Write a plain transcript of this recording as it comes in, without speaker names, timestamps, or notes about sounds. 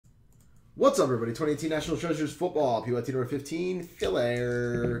What's up, everybody? 2018 National Treasures Football, PYT number 15,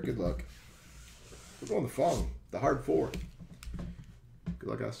 filler. Good luck. We're going the fun, the hard four. Good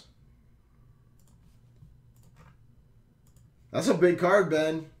luck, guys. That's a big card,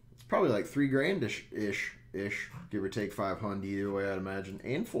 Ben. It's probably like $3 grand ish, give or take 500 either way, I'd imagine,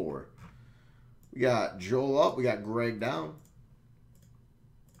 and 4. We got Joel up, we got Greg down.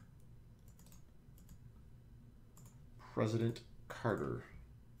 President Carter.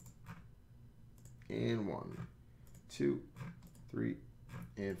 And 1, 2, 3,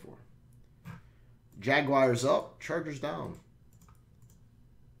 and 4. Jaguars up, Chargers down.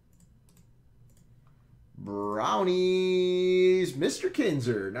 Brownies, Mr.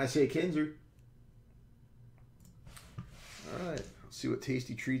 Kinzer. Nice hit, Kinzer. All right, let's see what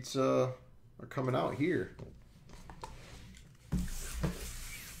tasty treats are coming out here.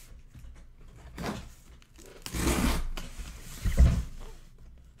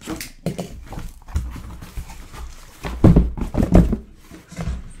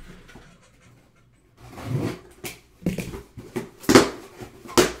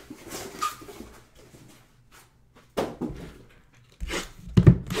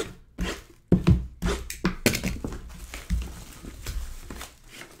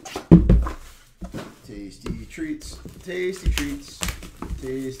 Tasty treats, tasty treats,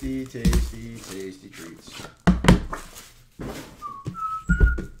 tasty, tasty, tasty treats.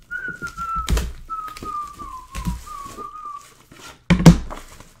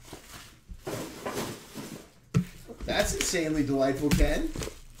 That's insanely delightful, Ken.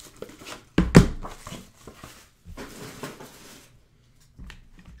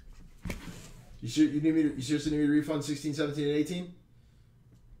 You seriously need me to refund 16, 17, and 18?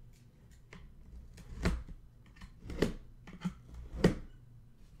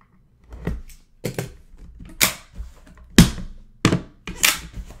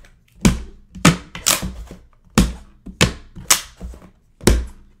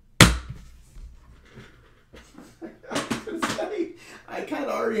 I kind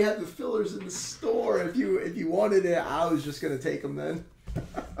of already had the fillers in the store. If you wanted it, I was just gonna take them then.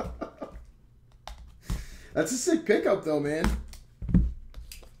 That's a sick pickup, though, man.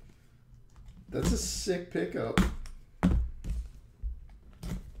 That's a sick pickup.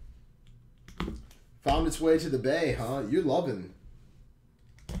 Found its way to the Bay, huh? You're loving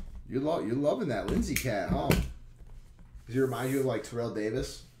that Lindsay cat, huh? Does he remind you of like Terrell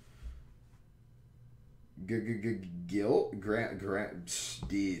Davis?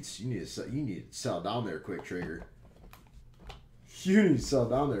 Deeds. You need to sell down there, quick trigger. You need to sell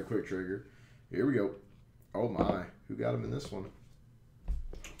down there, quick trigger. Here we go. Oh my, who got him in this one?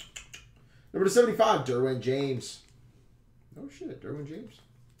 Number 75, Derwin James. Oh shit, Derwin James.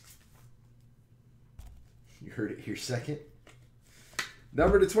 You heard it here second.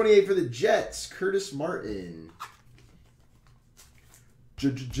 Number 28 for the Jets, Curtis Martin.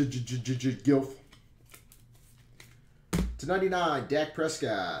 Gilf. To 99, Dak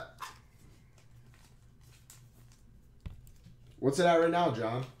Prescott. What's it at right now,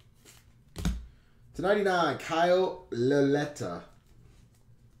 John? To 99, Kyle Laletta.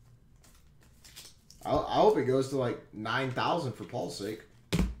 I hope it goes to like 9,000 for Paul's sake.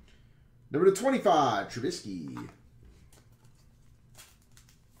 Number 25, Trubisky.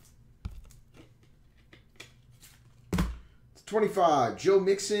 To 25, Joe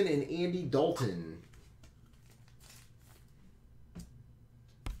Mixon and Andy Dalton.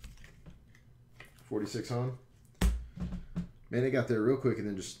 $4,600. Man, they got there real quick and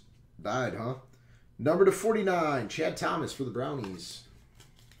then just died, huh? Number 49, Chad Thomas for the Brownies.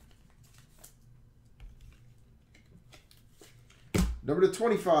 Number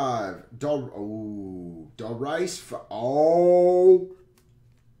 25, Del Rice. Oh.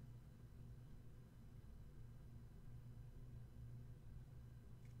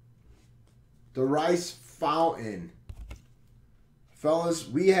 The Rice Fountain. Fellas,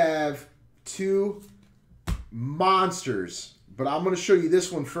 we have 2 monsters, but I'm going to show you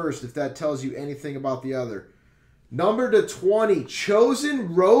this one first if that tells you anything about the other. Number 20,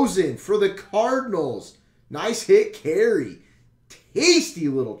 Chosen Rosen for the Cardinals. Nice hit carry. Tasty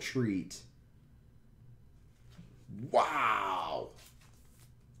little treat. Wow.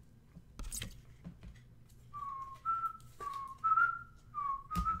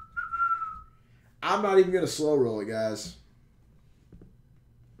 I'm not even going to slow roll it, guys.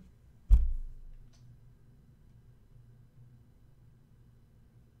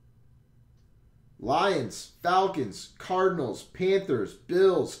 Lions, Falcons, Cardinals, Panthers,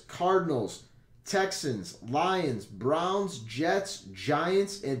 Bills, Cardinals, Texans, Lions, Browns, Jets,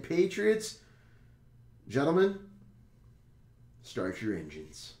 Giants, and Patriots. Gentlemen, start your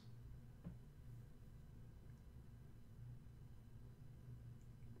engines.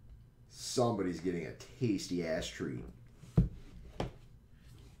 Somebody's getting a tasty ass treat.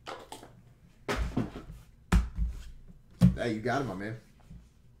 Hey, you got it, my man.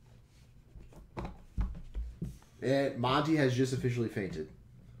 And Monty has just officially fainted.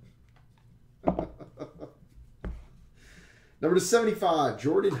 Number 75,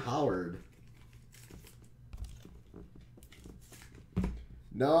 Jordan Howard.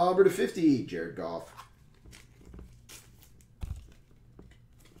 Number 50, Jared Goff.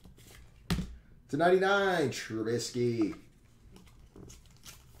 To 99, Trubisky.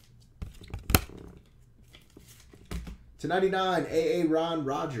 To 99, Ron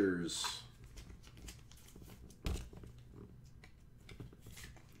Rodgers.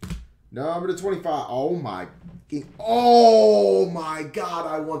 Number 25. Oh my God,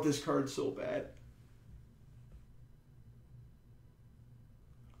 I want this card so bad.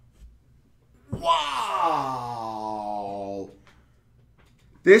 Wow.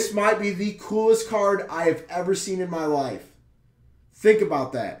 This might be the coolest card I have ever seen in my life. Think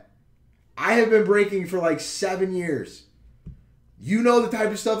about that. I have been breaking for like 7 years. You know the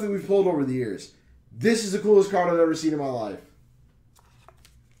type of stuff that we've pulled over the years. This is the coolest card I've ever seen in my life.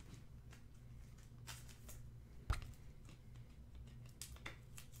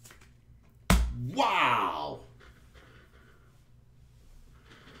 Wow.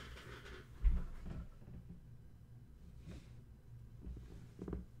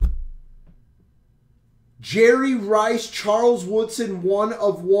 Jerry Rice, Charles Woodson,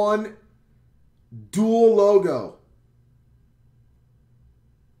 1/1 dual logo.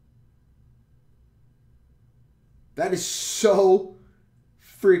 That is so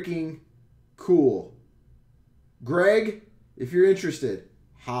freaking cool. Greg, if you're interested,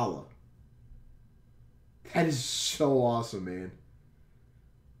 holla. That is so awesome, man.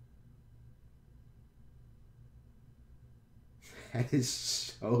 That is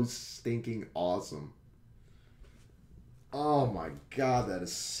so stinking awesome. Oh my God, that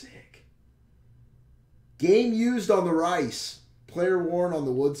is sick. Game used on the Rice. Player worn on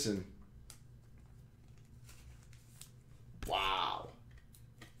the Woodson. Wow.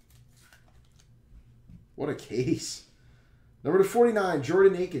 What a case. Number 49,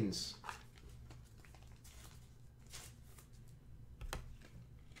 Jordan Akins.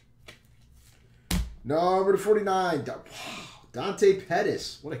 Number 49, Dante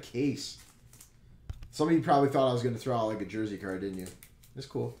Pettis. What a case. Some of you probably thought I was going to throw out like a jersey card, didn't you? It's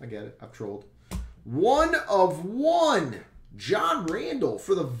cool. I get it. I've trolled. 1/1, John Randall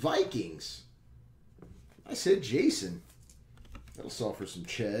for the Vikings. I said Jason. That'll sell for some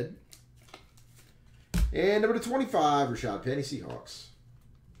Ched. And number 25, Rashad Penny, Seahawks.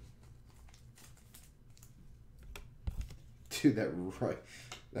 Dude, that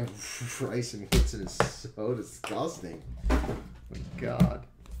Rice and Woodson is so disgusting. Oh my God.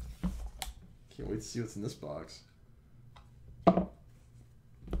 Can't wait to see what's in this box.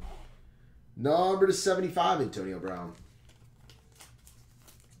 Number 75, Antonio Brown.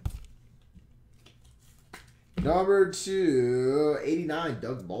 Number 289,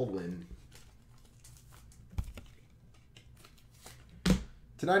 Doug Baldwin.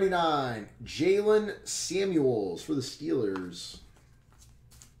 To 99, Jalen Samuels for the Steelers.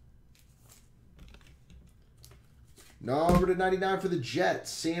 Number to 99 for the Jets,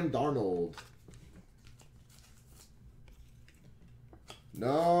 Sam Darnold.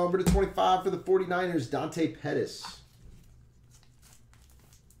 Number to 25 for the 49ers, Dante Pettis.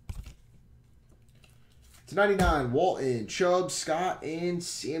 To 99, Walton, Chubb, Scott, and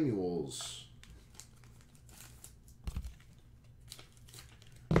Samuels.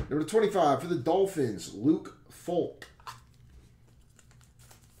 Number 25 for the Dolphins, Luke Folk.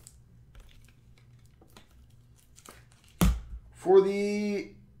 For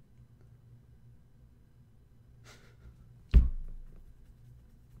the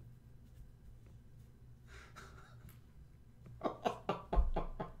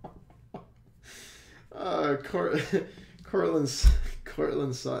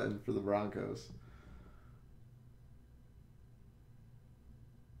Cortland Sutton for the Broncos.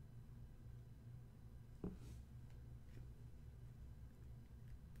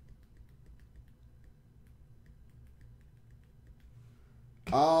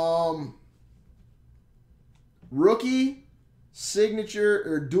 Rookie signature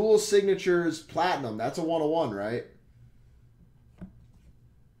or dual signatures platinum. That's a 1/1, right?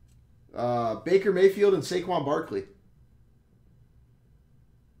 Baker Mayfield and Saquon Barkley.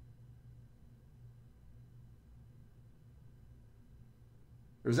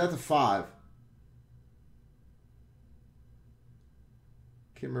 Or is that the 5?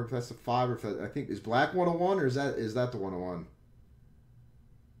 Can't remember if that's the 5 or if that, I think is black 1/1 or is that the 1/1?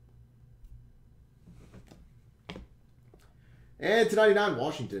 And /99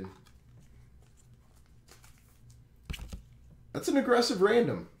 Washington. That's an aggressive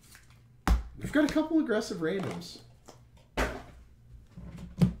random. We've got a couple aggressive randoms.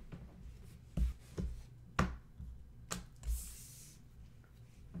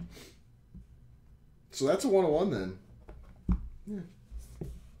 So that's a 101 then. Yeah.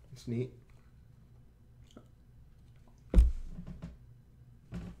 That's neat.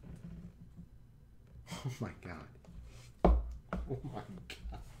 Oh my god. Oh my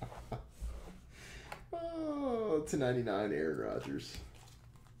god. Oh, /99 Aaron Rodgers.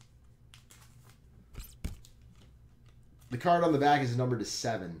 The card on the back is numbered to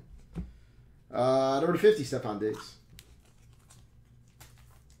 7. Number 50, Stephon Diggs.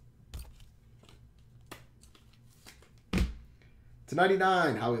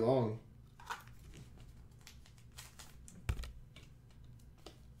 /99, Howie Long.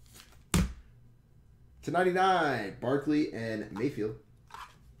 /99, Barkley and Mayfield.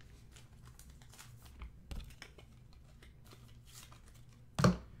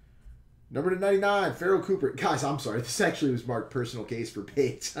 Number /99, Farrell Cooper. Guys, I'm sorry. This actually was marked personal case for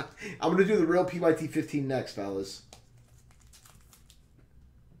Bates. I'm going to do the real PYT 15 next, fellas.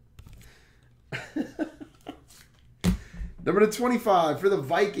 Number /25 for the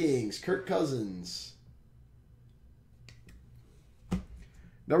Vikings, Kirk Cousins.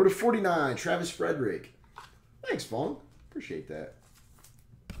 Number /49, Travis Frederick. Thanks, Fong. Appreciate that.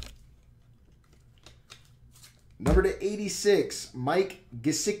 Number /86, Mike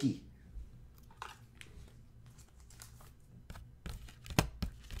Gesicki.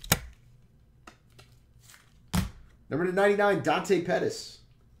 Number /99, Dante Pettis.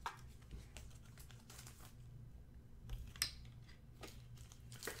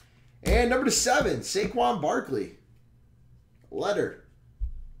 And number /7, Saquon Barkley. Letter.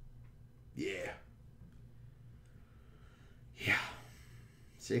 Yeah. Yeah.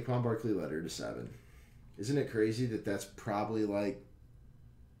 Saquon Barkley letter /7. Isn't it crazy that that's probably like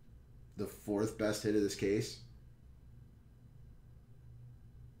the 4th best hit of this case?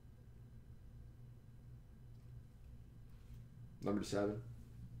 Number /7.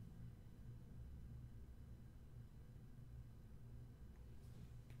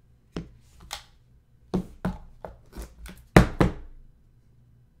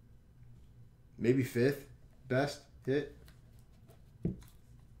 Maybe 5th best hit.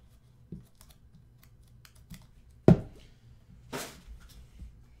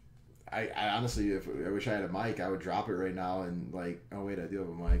 I honestly, if I wish I had a mic, I would drop it right now and like, oh wait, I do have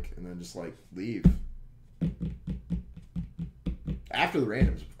a mic, and then just like leave. After the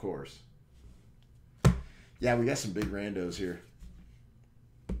randoms, of course. Yeah, we got some big randos here.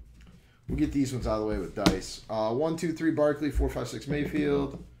 We'll get these ones out of the way with dice. 1, 2, 3 Barkley, 4, 5, 6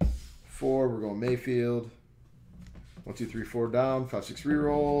 Mayfield. 4, we're going Mayfield. 1, 2, 3, 4 down. 5, 6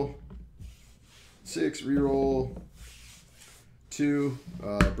 reroll. 6 reroll. 2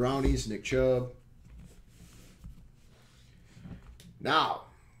 Brownies, Nick Chubb. Now,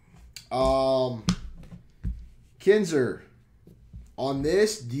 Kinzer, on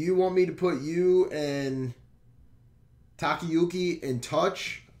this, do you want me to put you and Takayuki in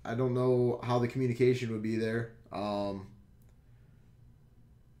touch? I don't know how the communication would be there. Or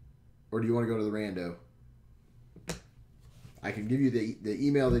do you want to go to the rando? I can give you the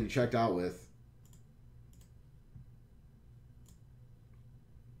email that you checked out with.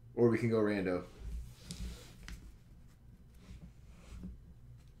 Or we can go rando.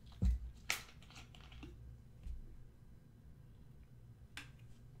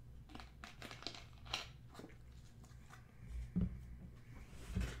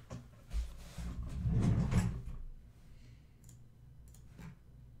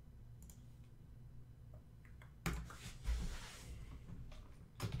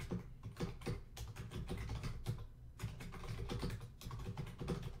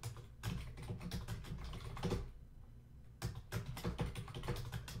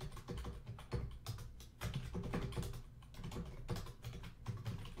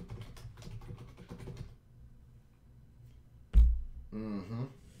 Mm-hmm.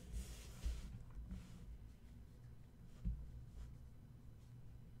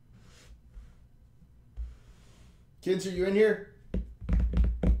 Kids, are you in here?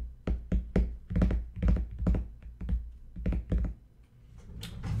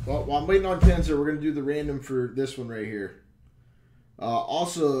 Well, while I'm waiting on Kenzer, we're going to do the random for this one right here.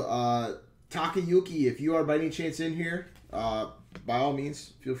 Also, Takayuki, if you are by any chance in here, by all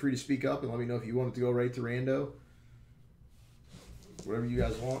means, feel free to speak up and let me know if you want it to go right to rando. Whatever you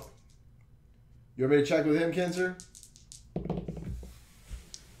guys want. You want me to check with him, Kenzer?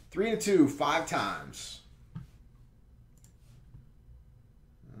 3 and 2, 5 times.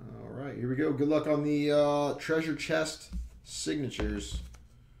 right, here we go. Good luck on the treasure chest signatures.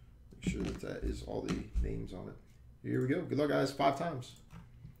 Make sure that is all the names on it. Here we go. Good luck, guys. 5 times.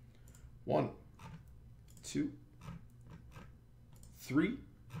 1, 2, 3,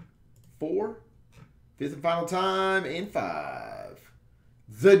 4, 5th and final time, and 5.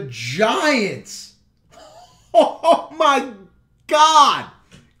 The Giants. Oh my God.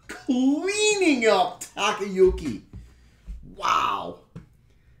 Cleaning up Takayuki. Wow.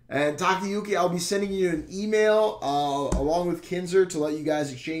 And Takayuki, I'll be sending you an email along with Kinzer to let you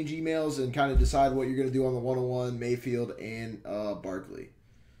guys exchange emails and kind of decide what you're going to do on the 101, Mayfield, and Barkley.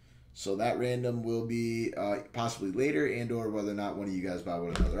 So that random will be possibly later, and or whether or not one of you guys buy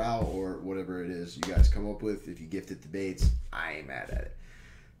one another out or whatever it is you guys come up with. If you gift it to Bates, I ain't mad at it.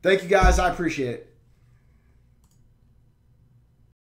 Thank you guys. I appreciate it.